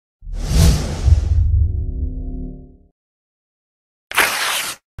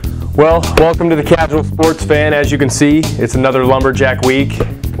Well, welcome to the Casual Sports Fan. As you can see, it's another Lumberjack week.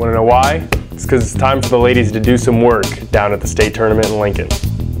 Want to know why? It's because it's time for the ladies to do some work down at the state tournament in Lincoln.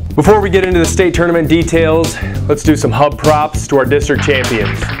 Before we get into the state tournament details, let's do some hub props to our district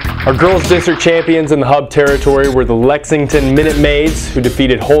champions. Our girls district champions in the hub territory were the Lexington Minute Maids, who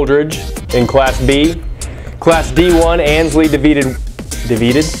defeated Holdrege in Class B. Class D1, Ansley defeated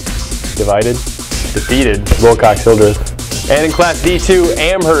Wilcox Hildreth. And in Class D2,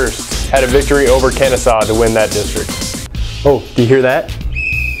 Amherst had a victory over Kennesaw to win that district. Oh, do you hear that?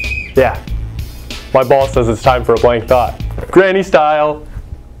 Yeah. My boss says it's time for a blank thought. Granny style.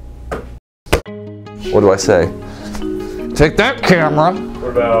 What do I say? Take that, camera!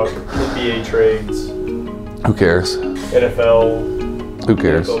 What about NBA trades? Who cares? NFL? Who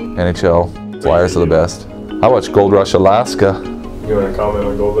cares? NHL. Flyers are the best. How much Gold Rush Alaska? You want to comment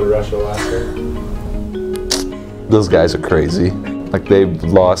on Gold Rush Alaska? Those guys are crazy. Like, they've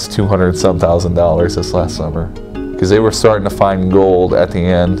lost $200,000 this last summer because they were starting to find gold at the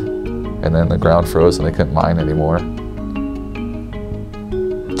end, and then the ground froze and they couldn't mine anymore.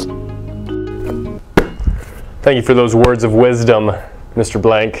 Thank you for those words of wisdom, Mr.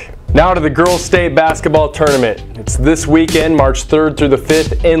 Blank. Now to the girls' state basketball tournament. It's this weekend, March 3rd through the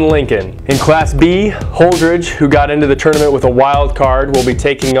 5th in Lincoln. In Class B, Holdrege, who got into the tournament with a wild card, will be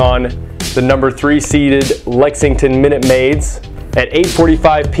taking on the number 3 seeded Lexington Minute Maids at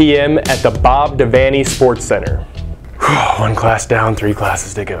 8:45 p.m. at the Bob Devaney Sports Center. One class down, 3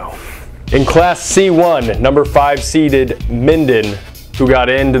 classes to go. In Class C1, number 5 seeded Minden, who got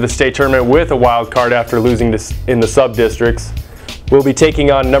into the state tournament with a wild card after losing in the sub-districts, will be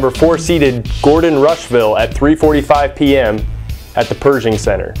taking on number 4 seeded Gordon Rushville at 3:45 p.m. at the Pershing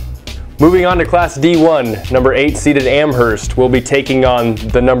Center. Moving on to Class D1, number 8 seeded Amherst will be taking on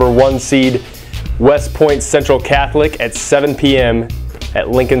the number 1 seed West Point Central Catholic at 7 p.m.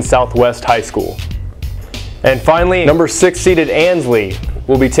 at Lincoln Southwest High School. And finally, number 6 seeded Ansley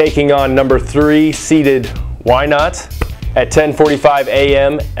will be taking on number 3 seeded Why Not at 10:45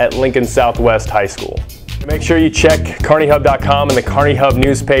 a.m. at Lincoln Southwest High School. Make sure you check KearneyHub.com and the Kearney Hub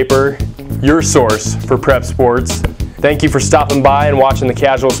newspaper, your source for prep sports. Thank you for stopping by and watching the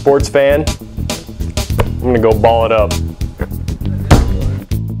Casual Sports Fan. I'm gonna go ball it up.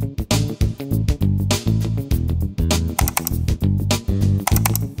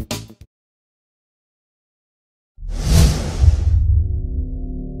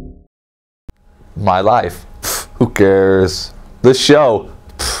 My life. Who cares? This show.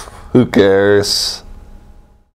 Who cares?